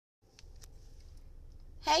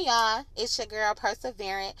Hey y'all, it's your girl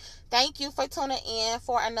Perseverant. Thank you for tuning in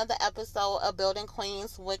for another episode of Building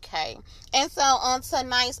Queens with Kay. And so on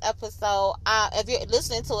tonight's episode, if you're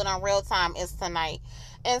listening to it on real time, it's tonight.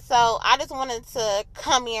 And so I just wanted to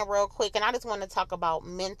come in real quick and I just want to talk about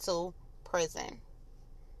mental prison.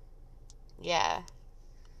 Yeah,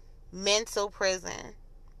 mental prison.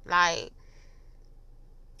 Like,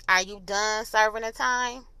 are you done serving the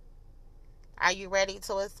time? Are you ready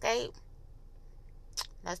to escape?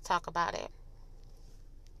 Let's talk about it.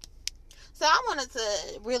 So I wanted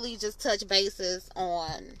to really just touch bases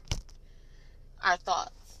on our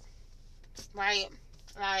thoughts, right?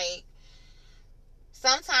 Like,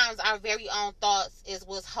 sometimes our very own thoughts is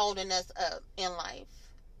what's holding us up in life.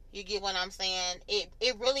 You get what I'm saying? It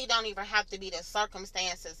really don't even have to be the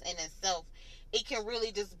circumstances in itself. It can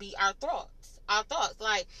really just be our thoughts. Our thoughts.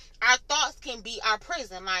 Like, our thoughts can be our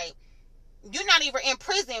prison. Like, you're not even in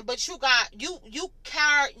prison, but you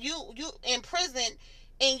in prison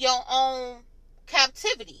in your own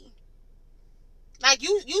captivity. Like,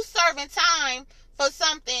 you serving time for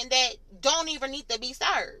something that don't even need to be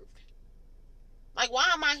served. Like, why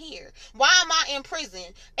am I here? Why am I in prison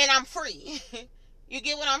and I'm free? You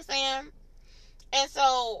get what I'm saying? And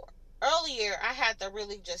so earlier I had to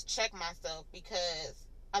really just check myself because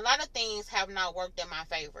a lot of things have not worked in my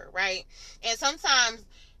favor, right? And sometimes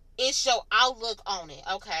it's your outlook on it.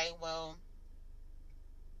 Okay, well,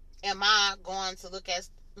 am I going to look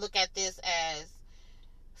at this as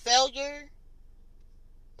failure,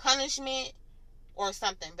 punishment, or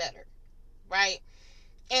something better, right?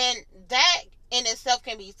 And that in itself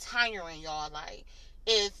can be tiring, y'all. Like,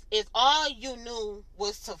 if all you knew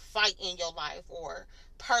was to fight in your life or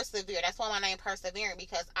persevere. That's why my name Persevering,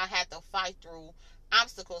 because I had to fight through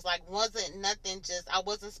obstacles. Like, wasn't nothing just, I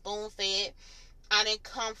wasn't spoon fed. I didn't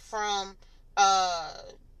come from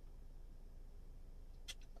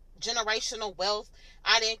generational wealth.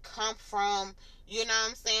 I didn't come from, you know what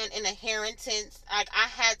I'm saying, an inheritance. Like, I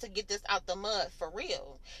had to get this out the mud for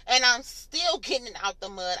real. And I'm still getting it out the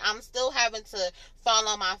mud. I'm still having to fall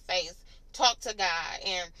on my face, talk to God,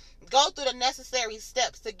 and go through the necessary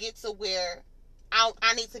steps to get to where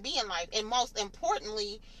I need to be in life. And most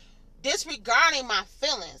importantly, disregarding my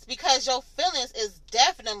feelings, because your feelings is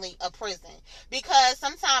definitely a prison. Because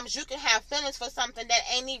sometimes you can have feelings for something that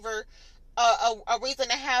ain't even a reason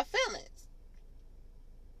to have feelings,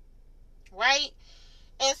 right?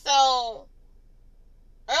 And so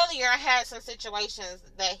earlier I had some situations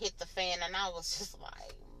that hit the fan, and I was just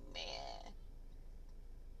like, man,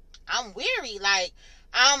 I'm weary. Like,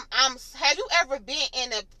 I'm. Have you ever been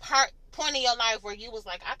in a point in your life where you was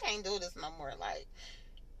like, I can't do this no more? Like,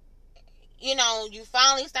 you know, you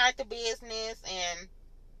finally start the business and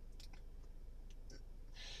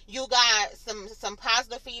you got some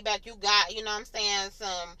positive feedback. You got, you know what I'm saying,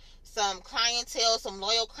 some clientele, some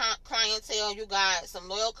loyal clientele. You got some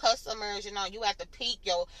loyal customers. You know, you at the peak.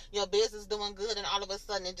 Your business doing good, and all of a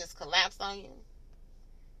sudden it just collapsed on you.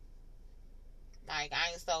 Like,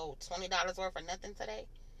 I ain't sold $20 worth of nothing today.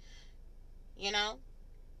 You know.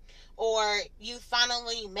 Or you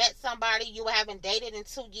finally met somebody you haven't dated in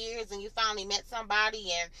 2 years, and you finally met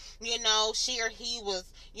somebody, and you know, she or he was,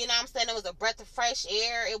 you know what I'm saying, it was a breath of fresh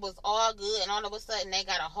air, it was all good, and all of a sudden they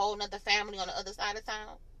got a whole nother family on the other side of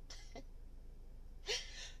town.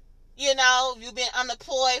 You know, you've been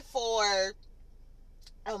unemployed for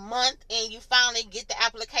a month and you finally get the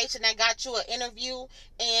application that got you an interview,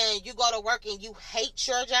 and you go to work and you hate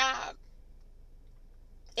your job.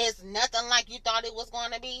 It's nothing like you thought it was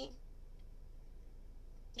going to be.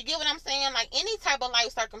 You get what I'm saying? Like, any type of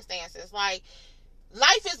life circumstances, like,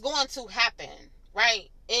 life is going to happen, right?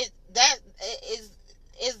 That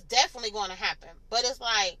is definitely going to happen. But it's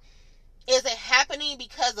like, is it happening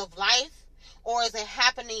because of life, or is it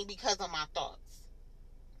happening because of my thoughts?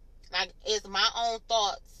 Like, is my own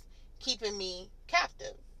thoughts keeping me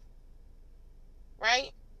captive,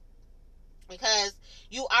 right? Because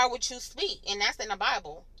you are what you speak, and that's in the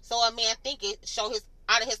Bible. So a man think it, show his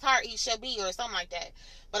out of his heart he shall be, or something like that.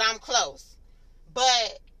 But I'm close.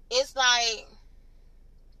 But it's like,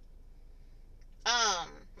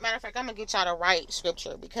 matter of fact, I'm gonna get y'all the right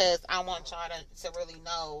scripture because I want y'all to really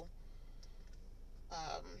know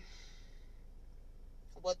um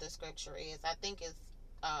what the scripture is. I think it's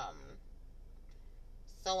um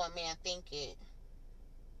so a man think it.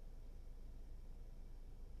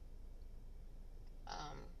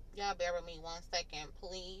 Y'all bear with me 1 second,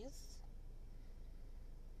 please.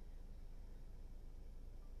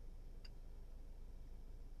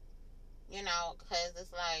 You know, because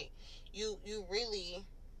it's like, you really,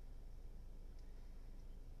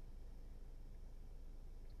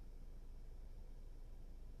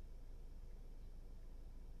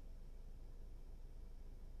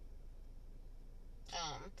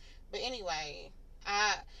 But anyway,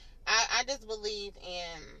 I just believe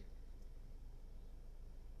in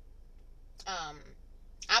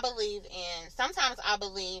sometimes I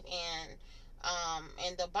believe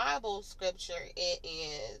in the Bible scripture. It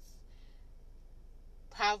is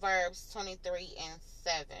Proverbs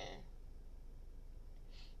 23:7.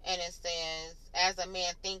 And it says, as a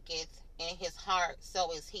man thinketh in his heart,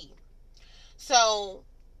 so is he. So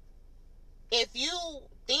if you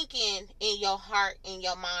thinking in your heart, in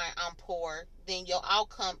your mind, I'm poor, then your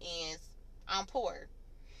outcome is I'm poor.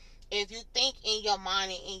 If you think in your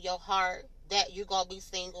mind and in your heart that you're going to be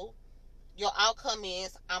single, your outcome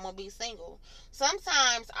is I'm going to be single.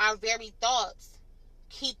 Sometimes our very thoughts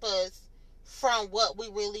keep us from what we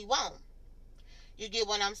really want. You get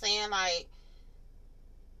what I'm saying? Like,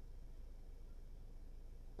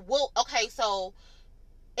 well, okay, so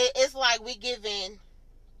it's like we giving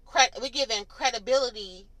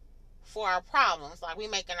credibility for our problems. Like, we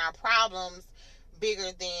making our problems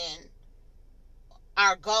bigger than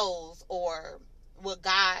our goals or what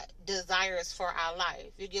God desires for our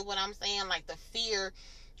life. You get what I'm saying? Like, the fear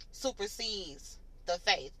supersedes the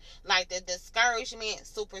faith. Like, the discouragement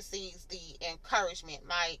supersedes the encouragement.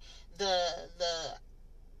 Like, the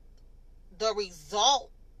result,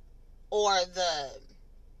 or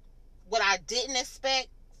what I didn't expect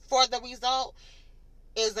for the result,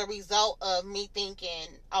 is a result of me thinking,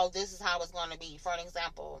 oh, this is how it's going to be. For an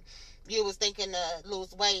example, you was thinking to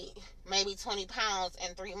lose weight, maybe 20 pounds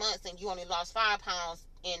in 3 months, and you only lost 5 pounds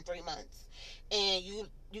in 3 months. And you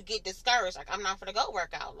get discouraged. Like, I'm not going to go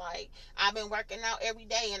work out. Like, I've been working out every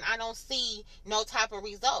day, and I don't see no type of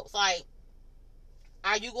results. Like,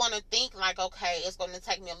 are you going to think like, okay, it's going to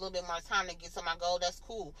take me a little bit more time to get to my goal? That's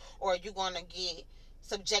cool. Or are you going to get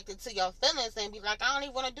subjected to your feelings and be like, I don't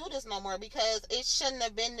even want to do this no more because it shouldn't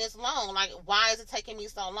have been this long. Like, why is it taking me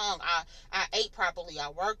so long? I ate properly. I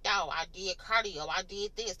worked out. I did cardio. I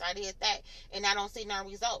did this. I did that. And I don't see no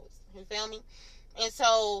results. You feel me? And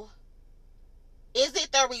so, is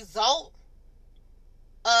it the result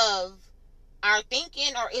of our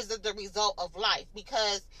thinking, or is it the result of life?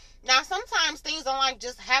 Because now sometimes things in life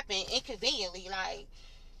just happen inconveniently. Like,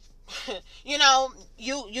 you know,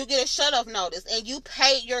 you get a shut-off notice and you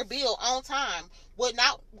pay your bill on time,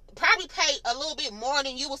 probably pay a little bit more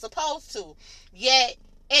than you were supposed to, yet,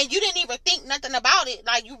 and you didn't even think nothing about it.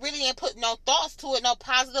 Like, you really didn't put no thoughts to it, no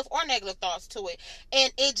positive or negative thoughts to it,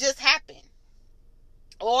 and it just happened.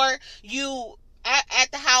 Or you at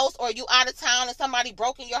the house, or you out of town and somebody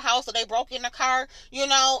broke in your house, or they broke in the car, you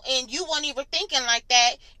know, and you weren't even thinking like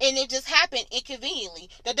that, and it just happened inconveniently.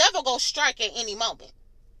 The devil goes strike at any moment,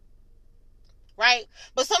 right?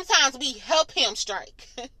 But sometimes we help him strike.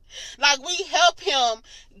 Like, we help him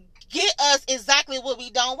get us exactly what we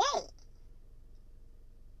don't want.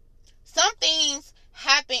 Some things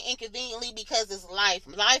happen inconveniently because it's life.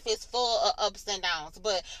 Life is full of ups and downs.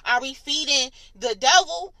 But are we feeding the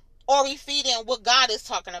devil, or are we feeding what God is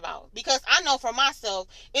talking about? Because I know for myself,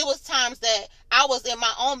 it was times that I was in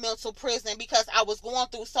my own mental prison because I was going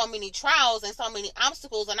through so many trials and so many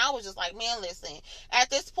obstacles, and I was just like, man, listen, at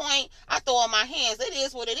this point, I throw in my hands. It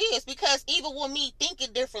is what it is. Because even with me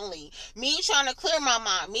thinking differently, me trying to clear my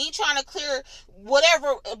mind, me trying to clear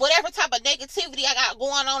whatever type of negativity I got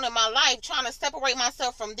going on in my life, trying to separate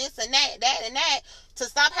myself from this and that, to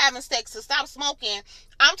stop having sex, to stop smoking.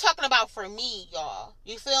 I'm talking about for me, y'all.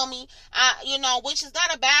 You feel me? Which is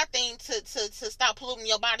not a bad thing to stop polluting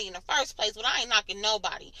your body in the first place, but I ain't knocking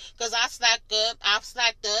nobody. Because I've slacked up,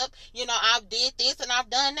 I've did this and I've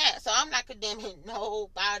done that. So I'm not condemning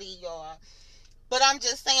nobody, y'all. But I'm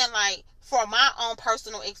just saying, like, for my own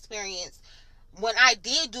personal experience, when I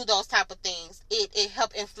did do those type of things, it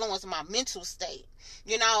helped influence my mental state.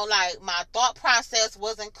 Like, my thought process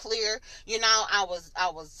wasn't clear. I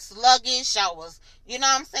was sluggish. I was, what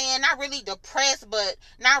I'm saying, not really depressed, but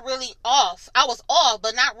not really off. I was off,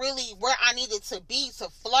 but not really where I needed to be to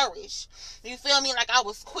flourish. You feel me? Like, I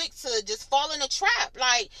was quick to just fall in a trap.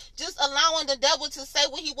 Like, just allowing the devil to say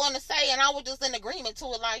what he want to say, and I was just in agreement to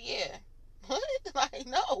it. Like, yeah. What? Like,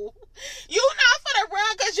 no. You not for the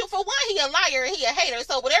run, because for one, he a liar and he a hater.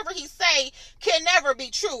 So whatever he say can never be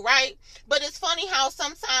true, right? But it's funny how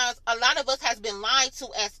sometimes a lot of us has been lied to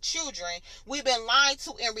as children. We've been lied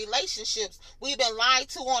to in relationships. We've been lied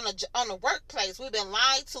to on the workplace. We've been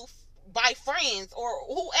lied to by friends or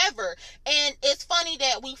whoever. And it's funny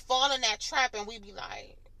that we fall in that trap and we be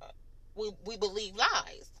like, we believe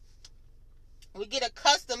lies. We get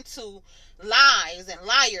accustomed to lies and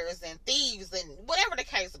liars and thieves and whatever the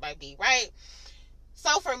case might be, right?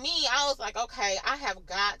 So for me, I was like, okay, I have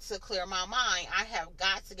got to clear my mind. I have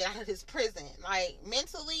got to get out of this prison. Like,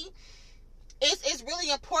 mentally, it's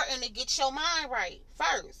really important to get your mind right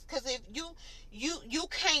first. Because if you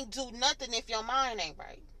can't do nothing if your mind ain't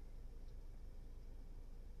right.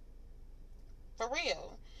 For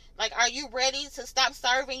real. Like, are you ready to stop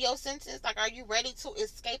serving your sentence? Like, are you ready to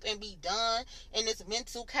escape and be done in this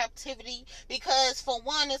mental captivity? Because for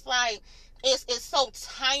one, it's like it's so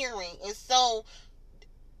tiring. It's so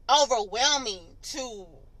overwhelming to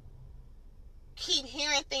keep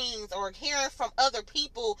hearing things or hearing from other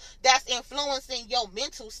people that's influencing your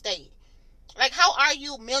mental state. Like, how are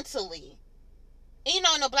you mentally? You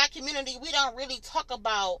know, in the Black community, we don't really talk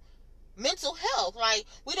about mental health. Like,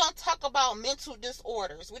 we don't talk about mental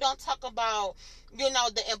disorders. We don't talk about,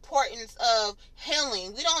 the importance of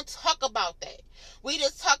healing. We don't talk about that. We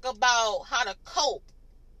just talk about how to cope,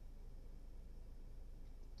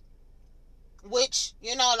 which,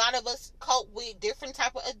 a lot of us cope with different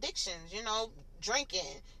type of addictions,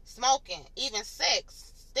 drinking, smoking, even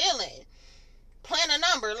sex, stealing, playing a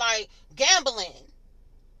number, like gambling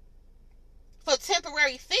for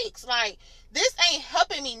temporary fix. Like, this ain't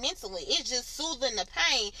helping me mentally. It's just soothing the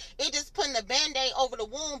pain. It's just putting a band-aid over the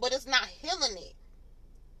wound, but it's not healing it.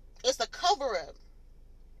 It's a cover-up.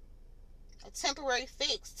 A temporary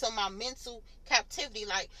fix to my mental captivity.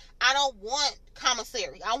 Like, I don't want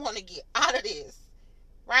commissary. I want to get out of this.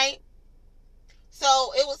 Right?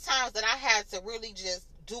 So, it was times that I had to really just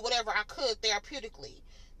do whatever I could therapeutically.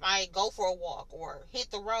 Like, go for a walk or hit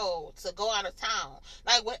the road to go out of town.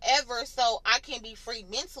 Like, whatever, so I can be free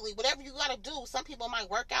mentally. Whatever you got to do. Some people might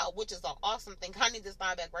work out, which is an awesome thing. I need to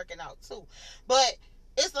start back working out, too. But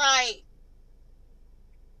it's like,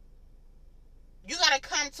 you got to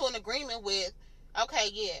come to an agreement with, okay,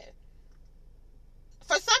 yeah.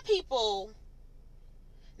 For some people,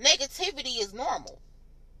 negativity is normal.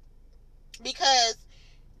 Because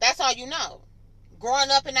that's all you know.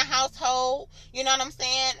 Growing up in a household, you know what I'm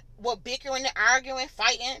saying? With bickering and arguing,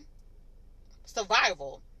 fighting.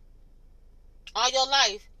 Survival. All your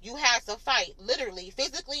life, you had to fight. Literally,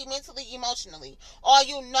 physically, mentally, emotionally. All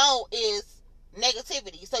you know is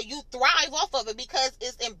negativity. So you thrive off of it because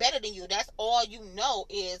it's embedded in you. That's all you know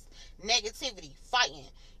is negativity. Fighting.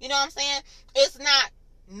 You know what I'm saying? It's not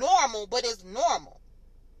normal, but it's normal.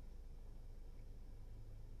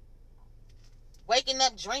 Waking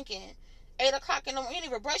up drinking. 8 o'clock in the morning, you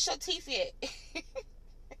didn't even brush your teeth yet.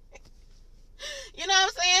 You know what I'm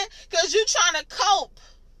saying? Because you trying to cope.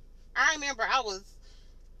 I remember I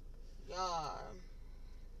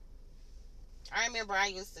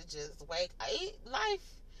used to just life,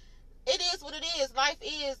 it is what it is. Life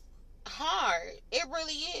is hard. It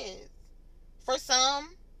really is. For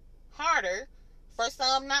some, harder. For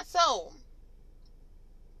some, not so.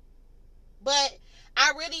 But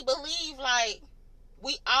I really believe, like,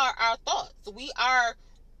 we are our thoughts. We are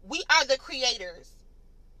the creators,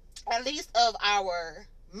 at least of our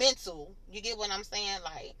mental. You get what I'm saying?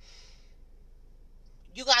 Like,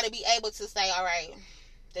 you got to be able to say, all right,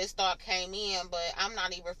 this thought came in, but I'm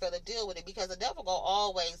not even finna deal with it, because the devil gonna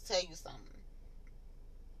always tell you something.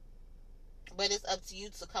 But it's up to you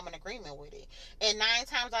to come in agreement with it. And 9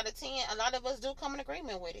 times out of 10, a lot of us do come in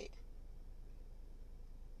agreement with it.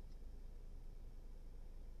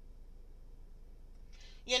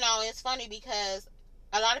 It's funny because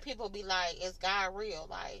a lot of people be like, is God real?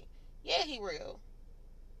 Like, yeah, he real.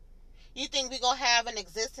 You think we gonna have an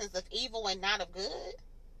existence of evil and not of good?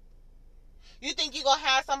 You think you gonna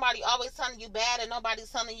have somebody always telling you bad and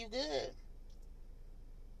nobody's telling you good?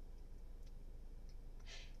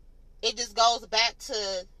 It just goes back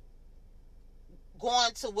to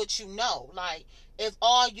going to what you know. Like, if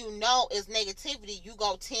all you know is negativity, you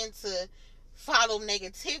go tend to follow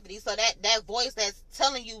negativity. So that voice that's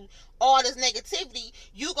telling you all this negativity,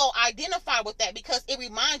 you go identify with that because it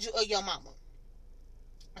reminds you of your mama.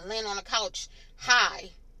 Laying on the couch high,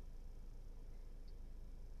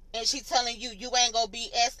 and she telling you ain't gonna be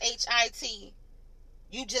SHIT.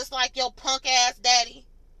 You just like your punk ass daddy.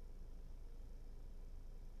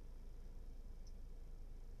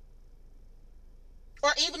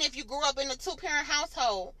 Or even if you grew up in a 2-parent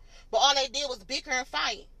household, but all they did was bicker and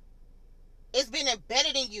fight. It's been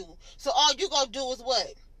embedded in you. So all you gonna do is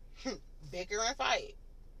what? Bicker and fight.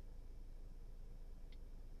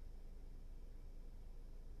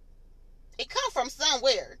 It come from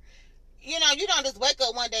somewhere. You don't just wake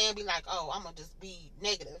up one day and be like, oh, I'm gonna just be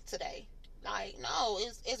negative today. Like, no,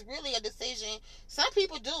 it's really a decision. Some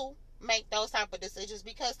people do. make those type of decisions,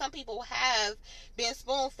 because some people have been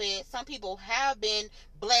spoon-fed. Some people have been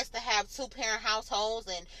blessed to have two-parent households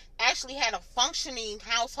and actually had a functioning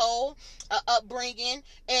household upbringing,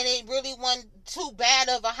 and it really wasn't too bad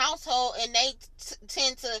of a household, and they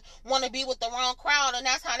tend to want to be with the wrong crowd, and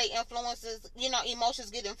that's how they influences,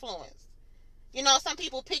 emotions get influenced. Some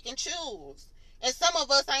people pick and choose, and some of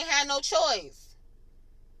us ain't had no choice.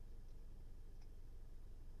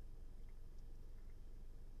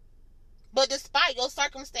 But despite your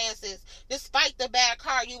circumstances, despite the bad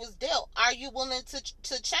card you was dealt, are you willing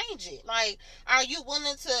to change it? Like, are you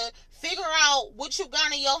willing to figure out what you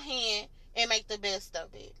got in your hand and make the best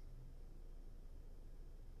of it?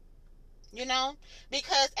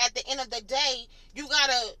 Because at the end of the day, you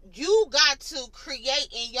got to create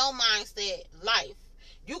in your mindset life.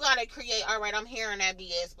 You gotta create. All right, I'm hearing that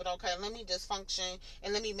BS, but okay, let me just function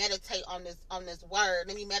and let me meditate on this word.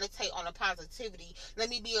 Let me meditate on the positivity. Let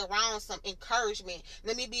me be around some encouragement.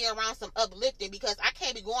 Let me be around some uplifting, because I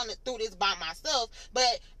can't be going through this by myself.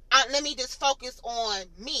 But let me just focus on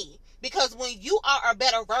me, because when you are a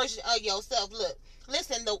better version of yourself, look,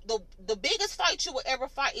 listen, the biggest fight you will ever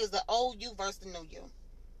fight is the old you versus the new you.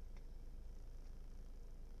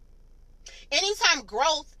 Anytime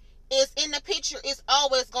growth is in the picture, it's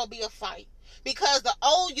always gonna be a fight, because the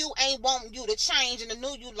old you ain't wanting you to change, and the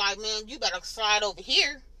new you like, man, you better slide over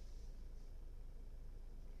here.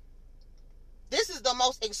 This is the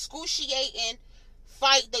most excruciating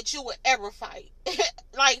fight that you would ever fight.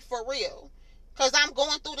 Like, for real, because I'm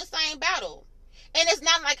going through the same battle, and it's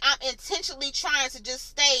not like I'm intentionally trying to just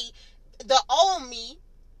stay the old me.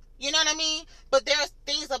 You know what I mean? But there's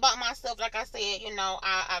things about myself, like I said,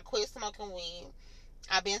 I quit smoking weed.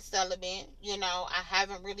 I've been celibate. I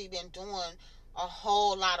haven't really been doing a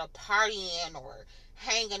whole lot of partying or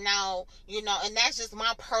hanging out, and that's just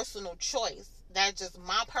my personal choice. That's just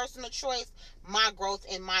my personal choice, my growth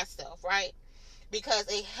in myself, right?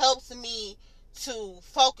 Because it helps me to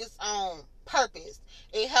focus on purpose.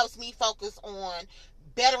 It helps me focus on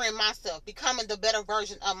bettering myself, becoming the better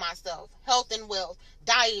version of myself, health and wealth,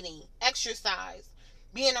 dieting, exercise,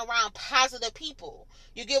 being around positive people.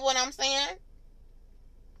 You get what I'm saying?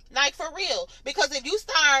 Like, for real. Because if you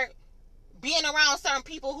start being around certain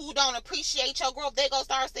people who don't appreciate your growth, they gonna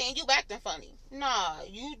start saying you acting funny. Nah,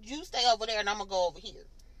 you stay over there and I'm gonna go over here.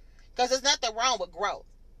 Because there's nothing wrong with growth.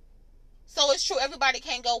 So it's true, everybody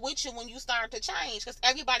can't go with you when you start to change, because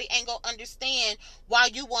everybody ain't gonna understand why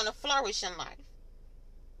you want to flourish in life.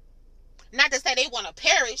 Not to say they want to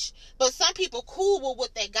perish, but some people cool with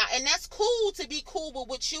what they got, and that's cool to be cool with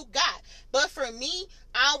what you got. But for me,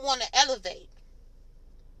 I want to elevate.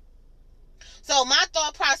 So my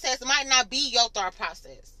thought process might not be your thought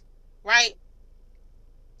process, right?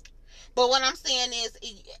 But what I'm saying is,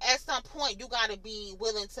 at some point, you got to be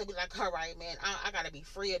willing to be like, all right, man, I got to be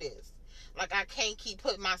free of this. Like, I can't keep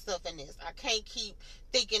putting myself in this. I can't keep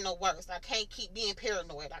thinking the worst. I can't keep being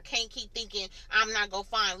paranoid. I can't keep thinking I'm not going to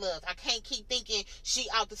find love. I can't keep thinking she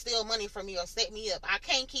out to steal money from me or set me up. I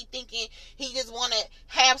can't keep thinking he just want to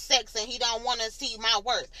have sex and he don't want to see my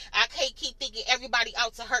worth. I can't keep thinking everybody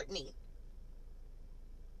out to hurt me.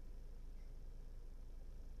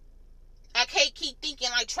 I can't keep thinking,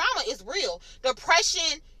 like, trauma is real.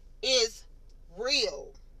 Depression is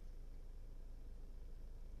real.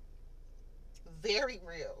 Very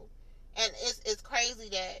real. And it's crazy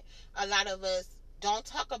that a lot of us don't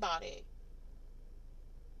talk about it.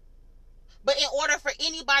 But in order for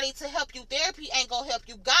anybody to help you, therapy ain't gonna help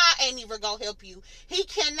you. God ain't even gonna help you. He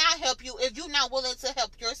cannot help you if you're not willing to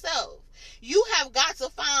help yourself. You have got to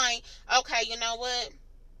find, okay, you know what?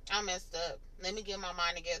 I messed up. Let me get my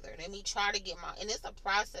mind together. Let me try to get and it's a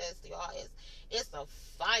process, y'all. It's a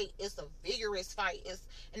fight. It's a vigorous fight. It's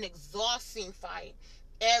an exhausting fight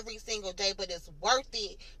every single day, but it's worth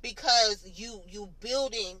it, because you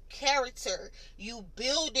building character, you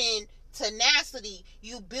building tenacity,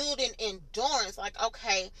 you building endurance. Like,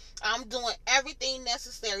 okay, I'm doing everything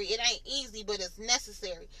necessary. It ain't easy, but it's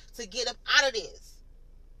necessary to get up out of this.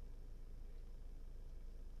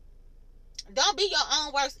 Don't be your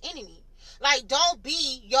own worst enemy. Like, don't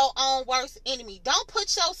be your own worst enemy. Don't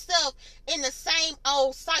put yourself in the same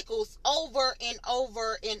old cycles over and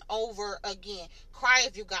over and over again. Cry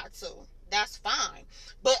if you got to. That's fine.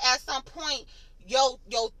 But at some point, your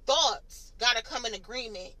thoughts got to come in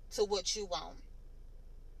agreement to what you want.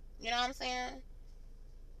 You know what I'm saying?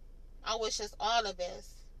 I wish us all the best,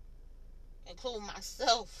 including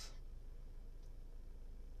myself.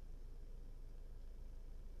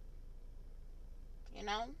 You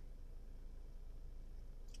know?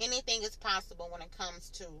 Anything is possible when it comes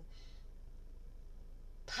to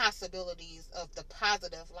possibilities of the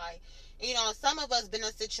positive life. You know, some of us been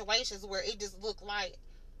in situations where it just looked like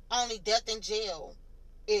only death in jail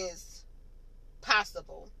is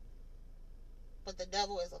possible. But the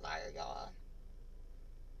devil is a liar, y'all.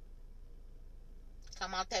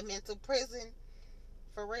 Come out that mental prison.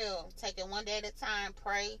 For real. Take it one day at a time.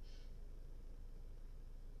 Pray.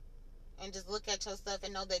 And just look at yourself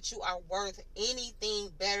and know that you are worth anything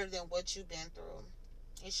better than what you've been through.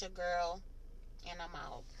 It's your girl. And I'm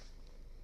out.